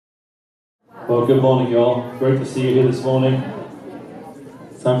Well, good morning, you all. Great to see you here this morning.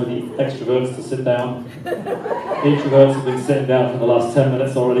 It's time for the extroverts to sit down. Introverts have been sitting down for the last 10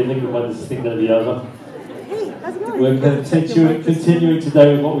 minutes already, thinking when this thing going to be over. We're continuing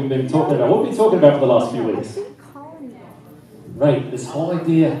today with what we've been talking about. What have we been talking about for the last few weeks? Right, this whole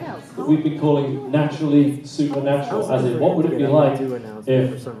idea that we've been calling naturally supernatural, as in what would it be like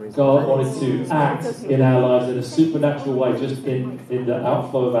if God wanted to act in our lives in a supernatural way, just in the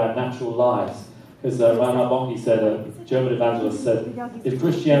outflow of our natural lives. Because Reinhard Bonnke said, a German evangelist said, if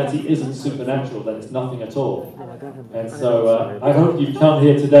Christianity isn't supernatural, then it's nothing at all. And so I hope you've come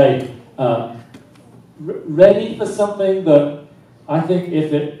here today ready for something that I think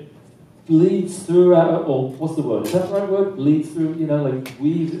if it bleeds through our, or what's the word? Is that the right word? Bleeds through, like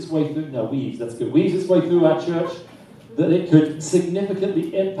weaves its way through, no, weaves, that's good. Weaves its way through our church, that it could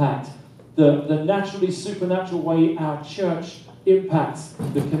significantly impact the naturally supernatural way our church impacts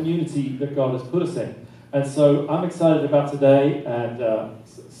the community that God has put us in. And so I'm excited about today, and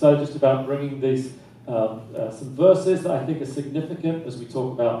excited just about bringing these some verses that I think are significant as we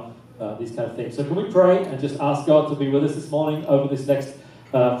talk about these kind of things. So can we pray and just ask God to be with us this morning over this next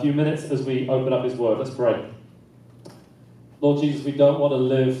few minutes as we open up His Word? Let's pray. Lord Jesus, we don't want to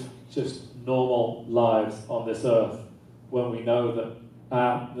live just normal lives on this earth when we know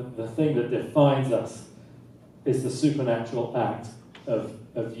that the thing that defines us is the supernatural act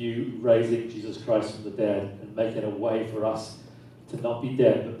of you raising Jesus Christ from the dead and making a way for us to not be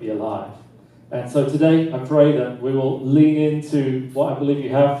dead but be alive. And so today I pray that we will lean into what I believe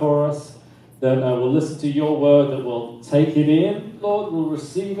you have for us, that we'll listen to your word, that we'll take it in, Lord, we'll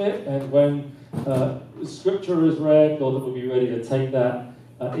receive it, and when Scripture is read, Lord, that we'll be ready to take that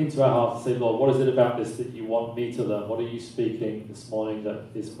into our heart and say, Lord, what is it about this that you want me to learn? What are you speaking this morning that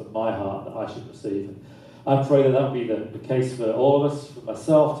is for my heart that I should receive? And I pray that will be the case for all of us, for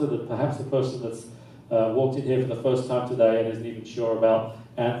myself, to perhaps the person that's walked in here for the first time today and isn't even sure about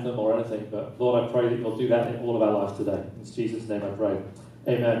Anthem or anything. But Lord, I pray that you'll do that in all of our lives today. In Jesus' name I pray.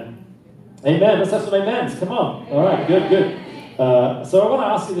 Amen. Amen. Let's have some amens. Come on. All right. Good. So I want to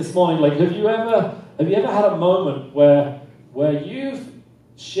ask you this morning, have you ever had a moment where you've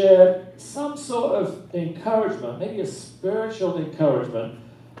shared some sort of encouragement, maybe a spiritual encouragement,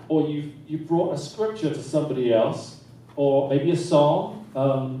 or you've brought a scripture to somebody else, or maybe a song,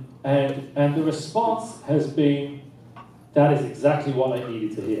 and the response has been, that is exactly what I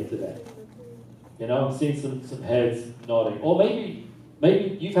needed to hear today. I'm seeing some heads nodding. Or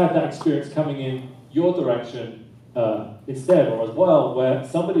maybe you've had that experience coming in your direction instead, or as well, where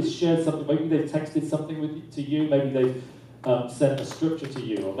somebody's shared something, maybe they've texted something to you, maybe they've sent a scripture to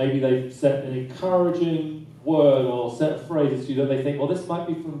you, or maybe they've sent an encouraging word or set of phrases to you that they think, well, this might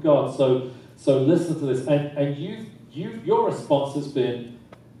be from God, so listen to this. And your response has been,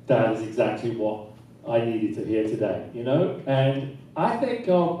 that is exactly what I needed to hear today, And I think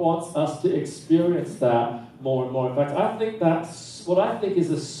God wants us to experience that more and more. In fact, I think that's what I think is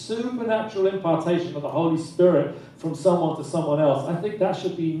a supernatural impartation of the Holy Spirit from someone to someone else. I think that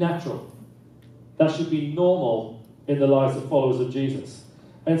should be natural. That should be normal in the lives of followers of Jesus.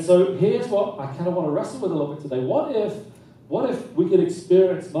 And so here's what I kind of want to wrestle with a little bit today. What if we could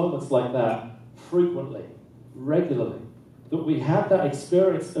experience moments like that frequently, regularly? That we have that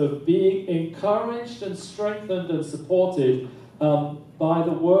experience of being encouraged and strengthened and supported by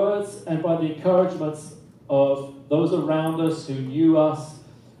the words and by the encouragements of those around us who knew us,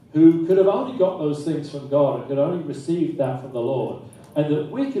 who could have only got those things from God and could only receive that from the Lord. And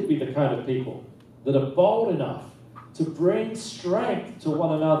that we could be the kind of people that are bold enough to bring strength to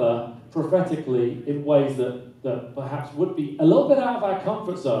one another prophetically in ways that perhaps would be a little bit out of our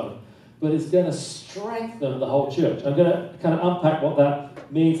comfort zone, but it's going to strengthen the whole church. I'm going to kind of unpack what that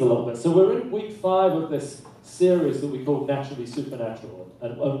means a little bit. So we're in week 5 of this series that we call Naturally Supernatural.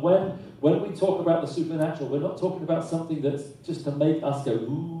 And when we talk about the supernatural, we're not talking about something that's just to make us go,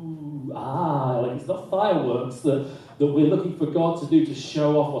 ooh, like it's not fireworks that we're looking for God to do to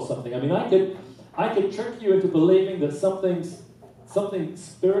show off or something. I mean, I could trick you into believing that something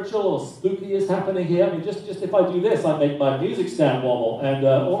spiritual or spooky is happening here. I mean, just if I do this, I make my music stand wobble, and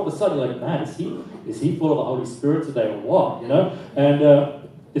all of a sudden you're like, man, is he full of the Holy Spirit today or what? And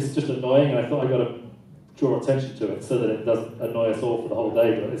it's just annoying, and I thought I got to draw attention to it so that it doesn't annoy us all for the whole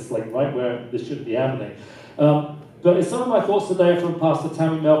day, but it's like right where this shouldn't be happening. But some of my thoughts today are from Pastor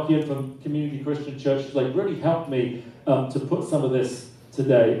Tammy Melkian from Community Christian Church. She's really helped me to put some of this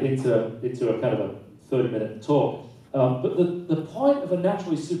today into a kind of a 30-minute talk. But the point of a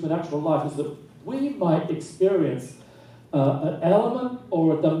naturally supernatural life is that we might experience an element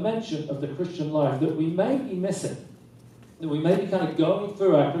or a dimension of the Christian life that we may be missing. that we may be kind of going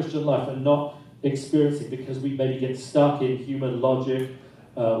through our Christian life and not experiencing because we maybe get stuck in human logic.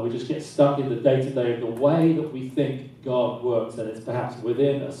 We just get stuck in the day-to-day of the way that we think God works, and it's perhaps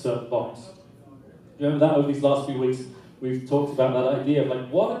within a certain box. Remember that over these last few weeks, we've talked about that idea of like,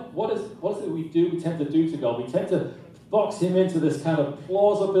 what is it we tend to do to God? We tend to box him into this kind of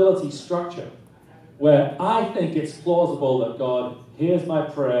plausibility structure, where I think it's plausible that God hears my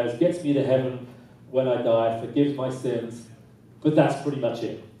prayers, gets me to heaven when I die, forgives my sins, but that's pretty much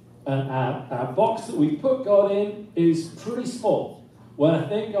it. And our box that we put God in is pretty small. When I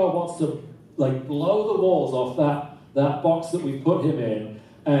think God wants to like blow the walls off that box that we put him in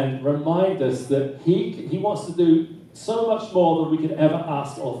and remind us that he wants to do so much more than we could ever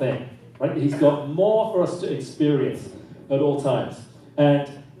ask or think. Right? He's got more for us to experience at all times. And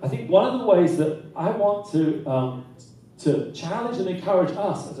I think one of the ways that I want to challenge and encourage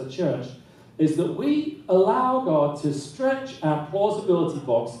us as a church is that we allow God to stretch our plausibility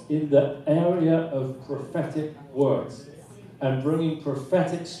box in the area of prophetic words and bringing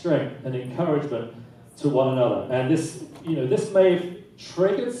prophetic strength and encouragement to one another. And this may have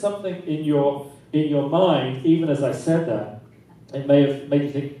triggered something in your mind, even as I said that. It may have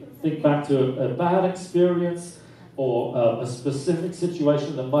made you think back to a bad experience or a specific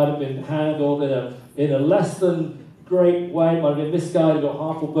situation that might have been handled in a less than great way, might have been misguided or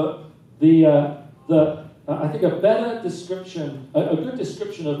harmful. But I think a better description, a good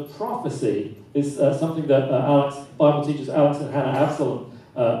description of prophecy is something that Bible teachers Alex and Hannah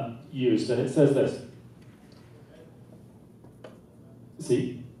Absalom used, and it says this.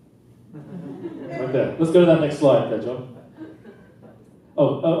 See? Okay, let's go to that next slide there, John.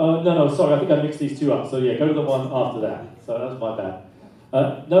 No, sorry, I think I mixed these two up. So yeah, go to the one after that. So that's my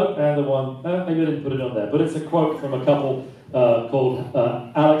bad. No, and the one, maybe I didn't put it on there, but it's a quote from a couple called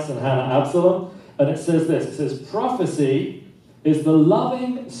Alex and Hannah Absalom, and it says this. It says, prophecy is the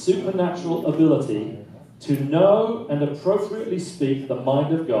loving supernatural ability to know and appropriately speak the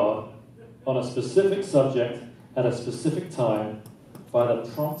mind of God on a specific subject at a specific time by the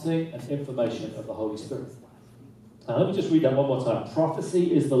prompting and information of the Holy Spirit. Now let me just read that one more time.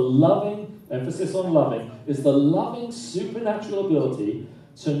 Prophecy is the loving, emphasis on loving, is the loving supernatural ability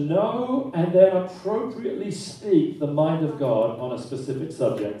to know and then appropriately speak the mind of God on a specific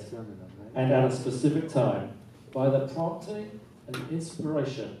subject and at a specific time by the prompting and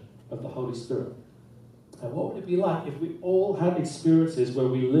inspiration of the Holy Spirit. And what would it be like if we all had experiences where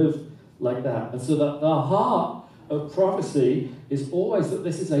we live like that? And so that the heart of prophecy is always that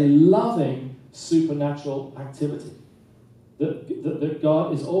this is a loving supernatural activity. That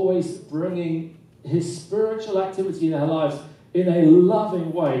God is always bringing his spiritual activity in our lives in a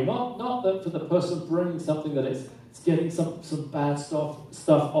loving way. Not that for the person bringing something that it's getting some bad stuff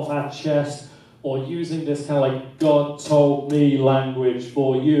off our chest, or using this kind of like God told me language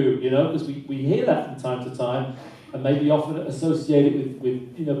for you, because we hear that from time to time, and maybe often associated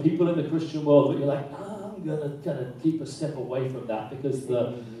with people in the Christian world, but you're like, I'm gonna keep a step away from that, because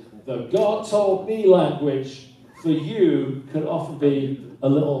the God told me language for you can often be a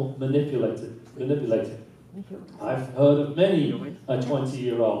little manipulating. I've heard of many a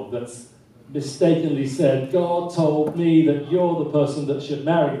 20-year-old that's mistakenly said, God told me that you're the person that should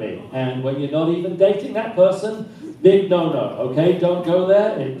marry me. And when you're not even dating that person, big no-no, okay? Don't go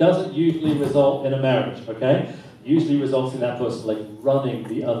there. It doesn't usually result in a marriage, okay? Usually results in that person like running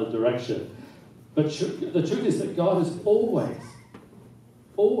the other direction. But the truth is that God has always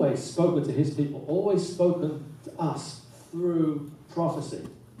spoken to his people, always spoken to us through prophecy.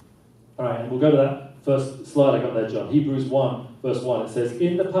 All right, and we'll go to that first slide I got there, John. Hebrews 1, verse 1. It says,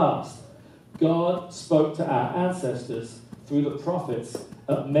 in the past, God spoke to our ancestors through the prophets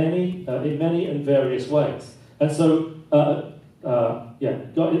in many and various ways. And so, God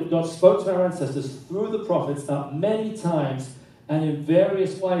spoke to our ancestors through the prophets many times and in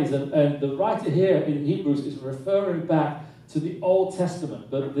various ways. And the writer here in Hebrews is referring back to the Old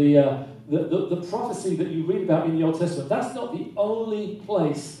Testament. But the prophecy that you read about in the Old Testament, that's not the only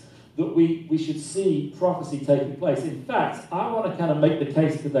place that we should see prophecy taking place. In fact, I want to kind of make the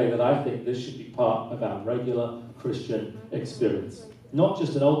case today that I think this should be part of our regular Christian experience. Not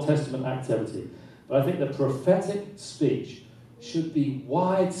just an Old Testament activity, but I think the prophetic speech should be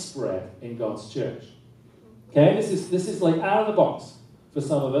widespread in God's church. Okay, this is like out of the box for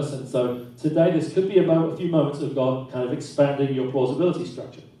some of us, and so today this could be a few moments of God kind of expanding your plausibility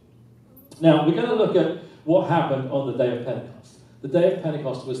structure. Now, we're going to look at what happened on the day of Pentecost. The day of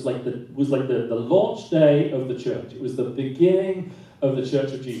Pentecost was like the launch day of the church. It was the beginning of the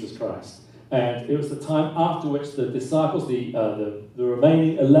Church of Jesus Christ. And it was the time after which the disciples, the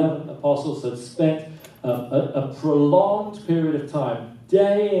remaining 11 apostles, had spent a prolonged period of time,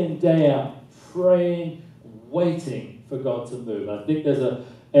 day in, day out, praying, waiting for God to move. And I think there's an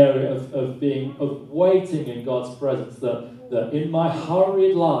area of waiting in God's presence that in my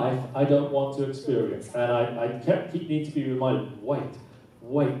hurried life I don't want to experience. And I need to be reminded,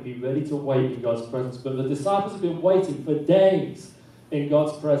 wait, be ready to wait in God's presence. But the disciples have been waiting for days in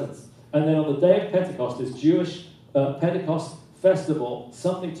God's presence. And then on the day of Pentecost, this Jewish Pentecost festival,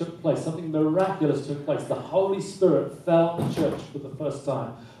 something took place, something miraculous took place. The Holy Spirit fell on the church for the first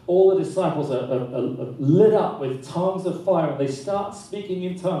time. All the disciples are lit up with tongues of fire, and they start speaking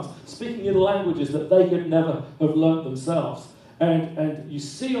in tongues, speaking in languages that they could never have learned themselves. And you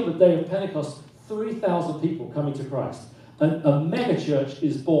see on the day of Pentecost, 3,000 people coming to Christ. And a mega church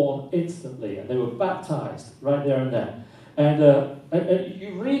is born instantly, and they were baptized right there and then. And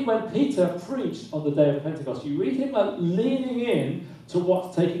you read when Peter preached on the day of Pentecost, you read him leaning in to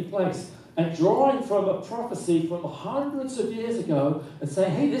what's taking place and drawing from a prophecy from hundreds of years ago and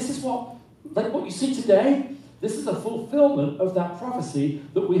saying, hey, this is what you see today, this is a fulfillment of that prophecy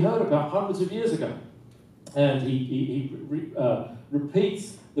that we heard about hundreds of years ago. And he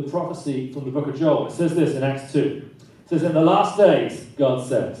repeats the prophecy from the book of Joel. It says this in Acts 2. It says, in the last days, God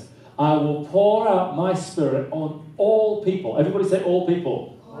says, I will pour out my Spirit on all people. Everybody say all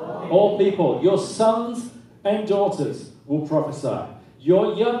people. All people. Your sons and daughters will prophesy.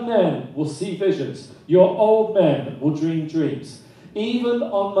 Your young men will see visions. Your old men will dream dreams. Even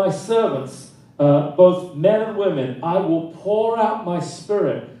on my servants, both men and women, I will pour out my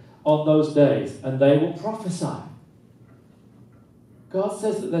Spirit on those days, and they will prophesy. God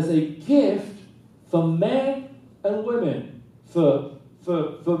says that there's a gift for men and women, for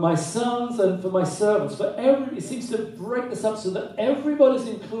my sons and for my servants, for everybody. It seems to break this up so that everybody's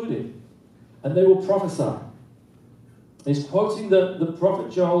included, and they will prophesy. He's quoting the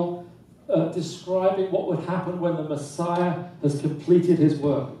prophet Joel, describing what would happen when the Messiah has completed his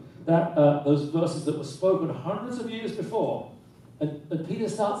work. Those verses that were spoken hundreds of years before. And Peter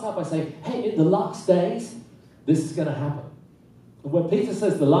starts out by saying, hey, in the last days, this is going to happen. And when Peter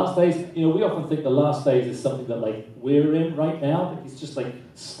says the last days, we often think the last days is something that we're in right now. It's just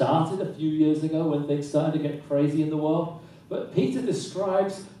started a few years ago when things started to get crazy in the world. But Peter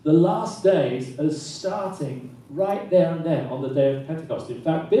describes the last days as starting right there and then on the day of Pentecost. In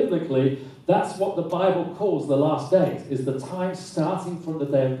fact, biblically, that's what the Bible calls the last days, is the time starting from the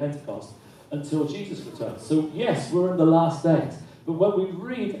day of Pentecost until Jesus returns. So yes, we're in the last days. But when we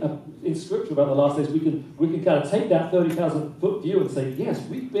read in Scripture about the last days, we can kind of take that 30,000-foot view and say, yes,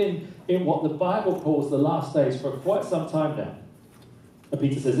 we've been in what the Bible calls the last days for quite some time now. And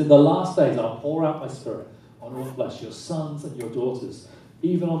Peter says, in the last days, I'll pour out my Spirit on all flesh, your sons and your daughters.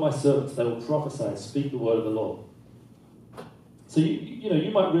 Even on my servants, they will prophesy and speak the word of the Lord. So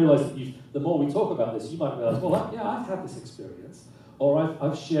you might realize that the more we talk about this, you might realize, well, I've had this experience, or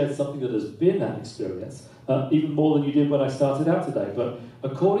I've shared something that has been that experience. Even more than you did when I started out today. But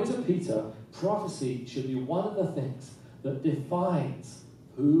according to Peter, prophecy should be one of the things that defines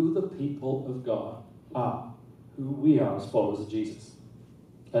who the people of God are, who we are as followers of Jesus.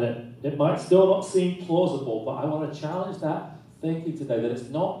 And it might still not seem plausible, but I want to challenge that thinking today, that it's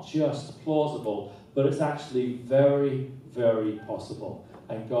not just plausible, but it's actually very, very possible.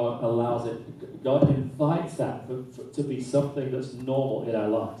 And God allows it, God invites that to be something that's normal in our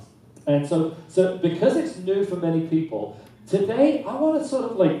lives. And so because it's new for many people, today I want to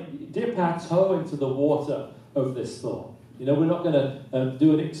sort of dip our toe into the water of this thought. We're not going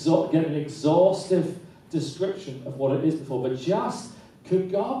to get an exhaustive description of what it is before, but just,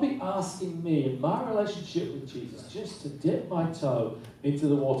 could God be asking me in my relationship with Jesus just to dip my toe into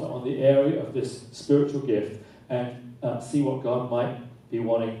the water on the area of this spiritual gift and see what God might be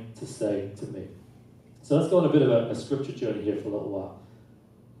wanting to say to me? So let's go on a bit of a scripture journey here for a little while.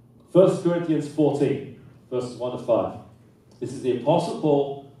 1 Corinthians 14, verses 1 to 5. This is the Apostle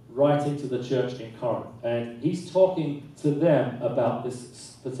Paul writing to the church in Corinth. And he's talking to them about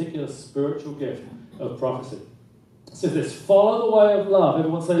this particular spiritual gift of prophecy. It says this, follow the way of love.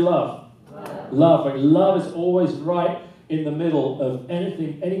 Everyone say love. Love. Love is always right in the middle of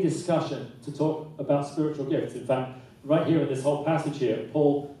any discussion to talk about spiritual gifts. In fact, right here in this whole passage here,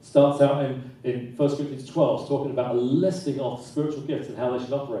 Paul starts out in 1 Corinthians 12 talking about a listing of spiritual gifts and how they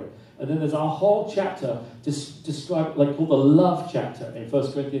should operate. And then there's a whole chapter described, called the love chapter in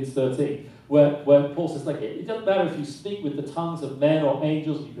 1 Corinthians 13, where Paul says, it doesn't matter if you speak with the tongues of men or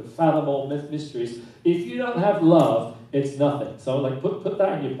angels, you can fathom all mysteries. If you don't have love, it's nothing. So put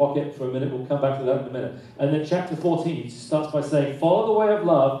that in your pocket for a minute. We'll come back to that in a minute. And then chapter 14 starts by saying, follow the way of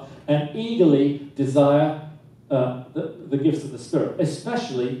love and eagerly desire the gifts of the Spirit,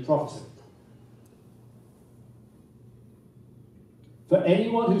 especially prophecy. For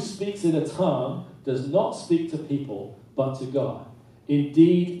anyone who speaks in a tongue does not speak to people, but to God.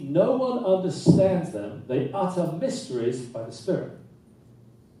 Indeed, no one understands them. They utter mysteries by the Spirit.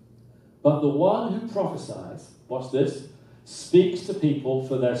 But the one who prophesies, watch this, speaks to people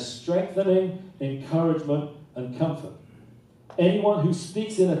for their strengthening, encouragement, and comfort. Anyone who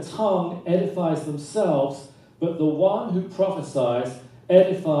speaks in a tongue edifies themselves, but the one who prophesies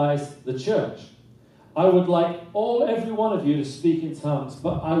edifies the church. I would like every one of you to speak in tongues,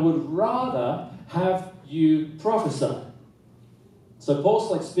 but I would rather have you prophesy. So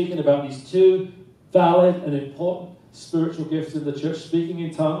Paul's like speaking about these two valid and important spiritual gifts in the church, speaking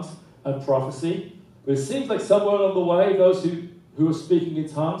in tongues and prophecy. But it seems like somewhere along the way, those who are speaking in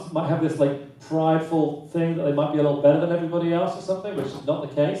tongues might have this like prideful thing that they might be a little better than everybody else or something, which is not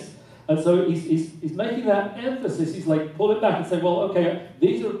the case. And so he's making that emphasis. He's like, pull it back and say, well, okay,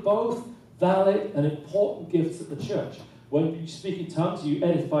 these are both valid and important gifts at the church. When you speak in tongues, you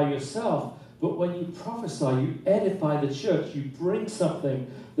edify yourself. But when you prophesy, you edify the church. You bring something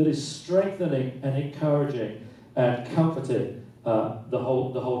that is strengthening and encouraging and comforting the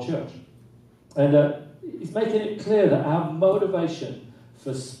whole church. And he's making it clear that our motivation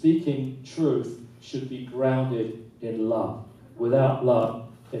for speaking truth should be grounded in love. Without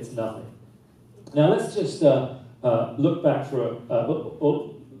love, it's nothing. Now let's just look back for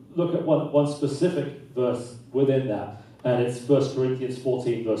look at one specific verse within that, and it's 1 Corinthians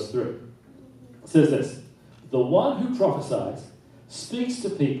 14, verse 3. It says this: the one who prophesies speaks to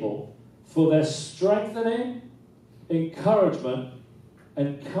people for their strengthening, encouragement,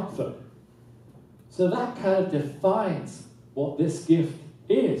 and comfort. So that kind of defines what this gift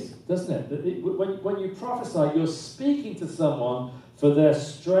is, doesn't it? When you prophesy, you're speaking to someone for their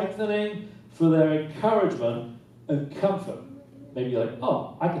strengthening, for their encouragement, and comfort. Maybe you're like,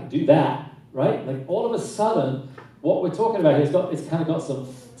 oh, I can do that, right? Like all of a sudden, what we're talking about here it's kind of got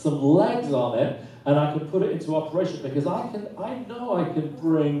some legs on it, and I can put it into operation because I know I can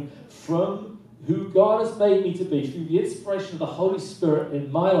bring from who God has made me to be, through the inspiration of the Holy Spirit in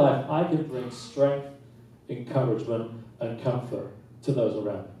my life, I can bring strength, encouragement, and comfort to those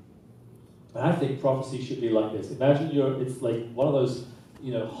around me. And I think prophecy should be like this. Imagine it's like one of those,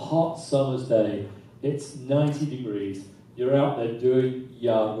 hot summer's day. It's 90 degrees. You're out there doing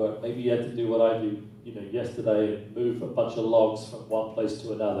yard work. Maybe you had to do what I do, yesterday, and move a bunch of logs from one place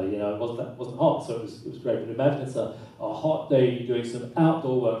to another. It wasn't hot, so it was great. But imagine it's a hot day. You're doing some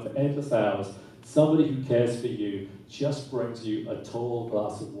outdoor work for endless hours. Somebody who cares for you just brings you a tall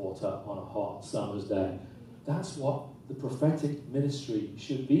glass of water on a hot summer's day. That's what the prophetic ministry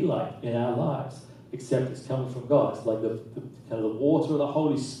should be like in our lives, except it's coming from God. It's like the kind of the water of the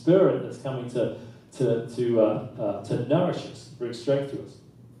Holy Spirit that's coming to nourish us, bring strength to us.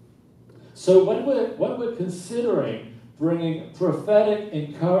 So when we're considering bringing prophetic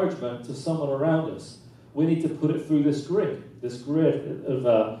encouragement to someone around us, we need to put it through this grid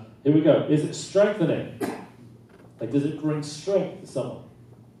of here we go. Is it strengthening? Like, does it bring strength to someone?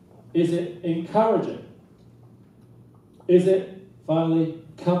 Is it encouraging? Is it finally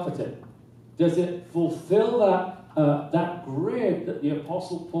comforting? Does it fulfill that grid that the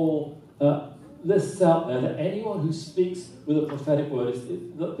Apostle Paul lists out there, that anyone who speaks with a prophetic word,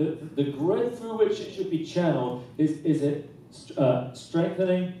 the grid through which it should be channeled, is it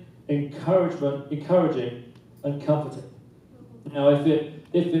strengthening, encouraging, and comforting? Now, if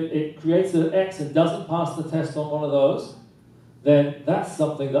it creates an X and doesn't pass the test on one of those, then that's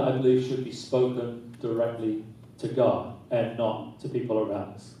something that I believe should be spoken directly to God and not to people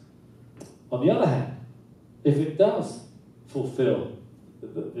around us. On the other hand, if it does fulfill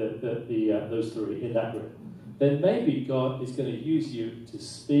those three in that group, then maybe God is going to use you to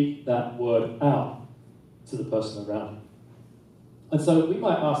speak that word out to the person around you. And so we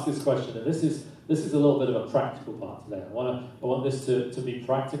might ask this question, and this is a little bit of a practical part today. I want this to be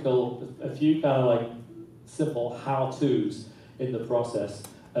practical, a few kind of like simple how-tos in the process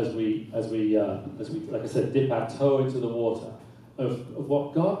as we like I said, dip our toe into the water of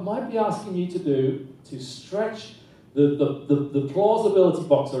what God might be asking you to do to stretch the plausibility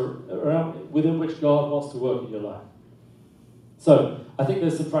box around within which God wants to work in your life. So I think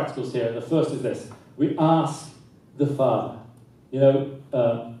there's some practicals here. And the first is this: we ask the Father.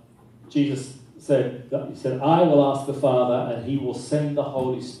 Jesus said, I will ask the Father, and he will send the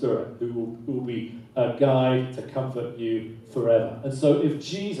Holy Spirit, who will be a guide to comfort you forever. And so if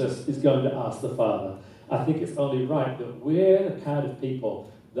Jesus is going to ask the Father, I think it's only right that we're the kind of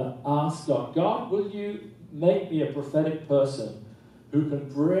people that ask God, will you make me a prophetic person who can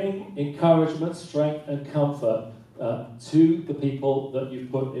bring encouragement, strength, and comfort to the people that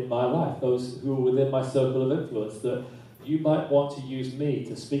you've put in my life, those who are within my circle of influence, that you might want to use me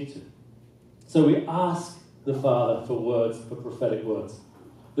to speak to. So we ask the Father for words, for prophetic words.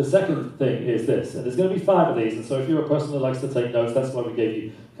 The second thing is this, and there's going to be 5 of these, and so if you're a person that likes to take notes, that's why we gave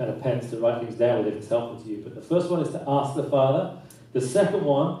you kind of pens to write things down with if it's helpful to you. But the first one is to ask the Father. The second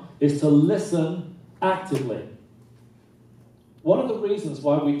one is to listen actively. One of the reasons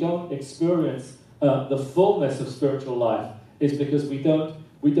why we don't experience the fullness of spiritual life is because we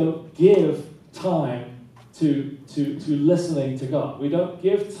don't give time to listening to God. We don't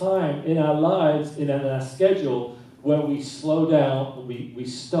give time in our lives, in our schedule, where we slow down, and we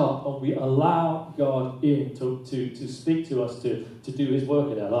stop, and we allow God in to speak to us, to do His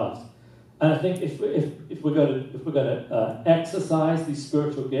work in our lives. And I think if we're going to exercise these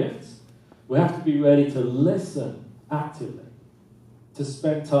spiritual gifts, we have to be ready to listen actively, to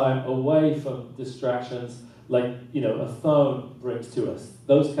spend time away from distractions like a phone brings to us,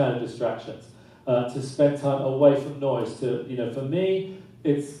 those kind of distractions. To spend time away from noise. For me,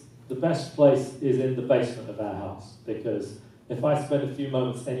 it's the best place is in the basement of our house, because if I spend a few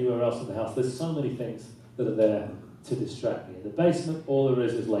moments anywhere else in the house, there's so many things that are there to distract me. In the basement, all there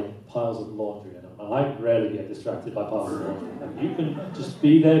is like piles of laundry in them. And I rarely get distracted by piles of laundry. Like, you can just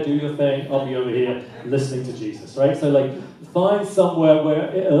be there, do your thing, I'll be over here listening to Jesus, right? So find somewhere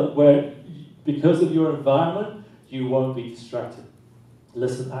where because of your environment, you won't be distracted.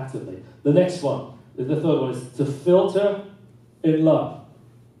 Listen actively. The next one, the third one, is to filter in love.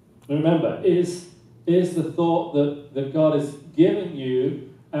 Remember, is the thought that God is giving you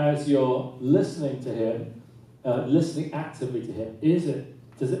as you're listening to Him, listening actively to Him,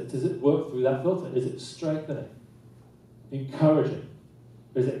 does it work through that filter? Is it strengthening, encouraging?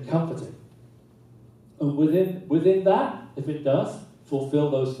 Is it comforting? And within that, if it does fulfill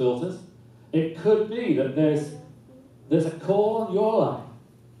those filters, it could be that there's a call on your life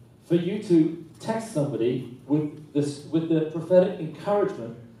for you to text somebody with the prophetic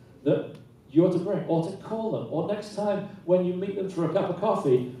encouragement that you're to bring, or to call them, or next time when you meet them for a cup of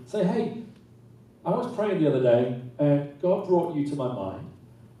coffee, say, hey, I was praying the other day, and God brought you to my mind,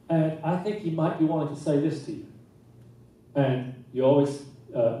 and I think He might be wanting to say this to you. And you always,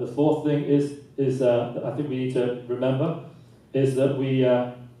 the fourth thing is that I think we need to remember is that we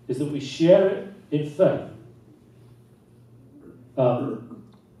share it in faith.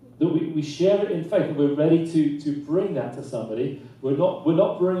 That we share it in faith, and we're ready to bring that to somebody. We're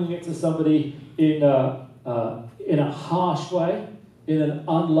not bringing it to somebody in a harsh way, in an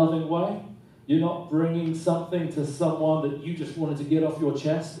unloving way. You're not bringing something to someone that you just wanted to get off your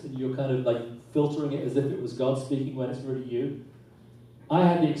chest, and you're kind of like filtering it as if it was God speaking when it's really you. I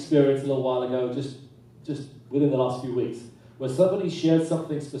had the experience a little while ago, just within the last few weeks, where somebody shared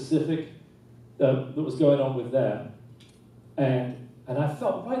something specific that was going on with them, and I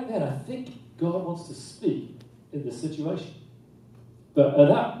felt right then, I think God wants to speak in this situation. But at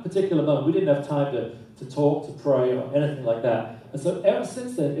that particular moment, we didn't have time to talk, to pray, or anything like that. And so ever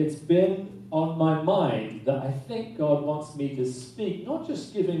since then, it's been on my mind that I think God wants me to speak, not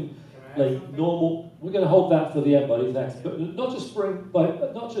just giving normal. We're going to hold that for the end, buddy. Thanks. But not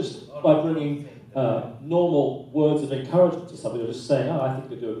just by bringing normal words of encouragement to somebody, or just saying, "Oh, I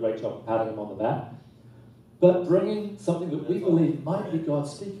think you do a great job," patting them on the back. But bringing something that we believe might be God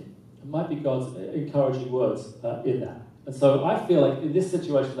speaking, it might be God's encouraging words in that. And so I feel like in this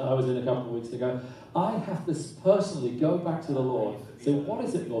situation that I was in a couple of weeks ago, I have to personally go back to the Lord, say, what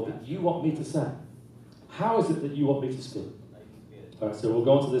is it, Lord, that you want me to say? How is it that you want me to speak? All right, so we'll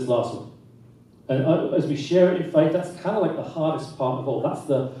go on to this last one. And as we share it in faith, that's kind of like the hardest part of all. That's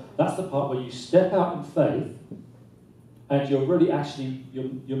the part where you step out in faith, and you're really actually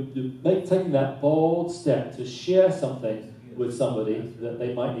you're taking that bold step to share something with somebody that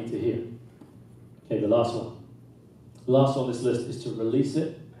they might need to hear. Okay, the last one. The last on this list is to release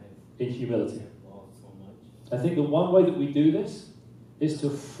it in humility. I think the one way that we do this is to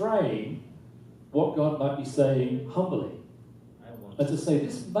frame what God might be saying humbly. And to say,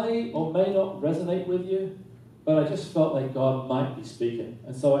 this may or may not resonate with you, but I just felt like God might be speaking.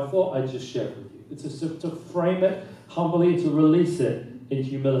 And so I thought I'd just share it with you. It's to frame it humbly, to release it in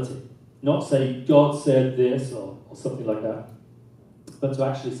humility. Not say, God said this, or something like that. But to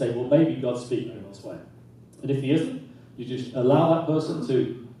actually say, well, maybe God's speaking in this way. And if He isn't, you just allow that person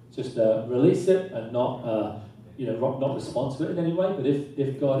to just release it and not respond to it in any way. But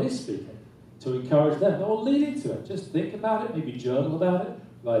if God is speaking, to encourage them, or lead into it. Just think about it, maybe journal about it,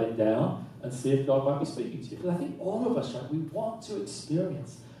 write it down, and see if God might be speaking to you. Because I think all of us, right, we want to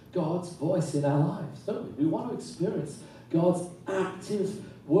experience God's voice in our lives, don't we? We want to experience God's active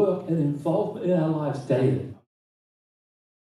work and involvement in our lives daily.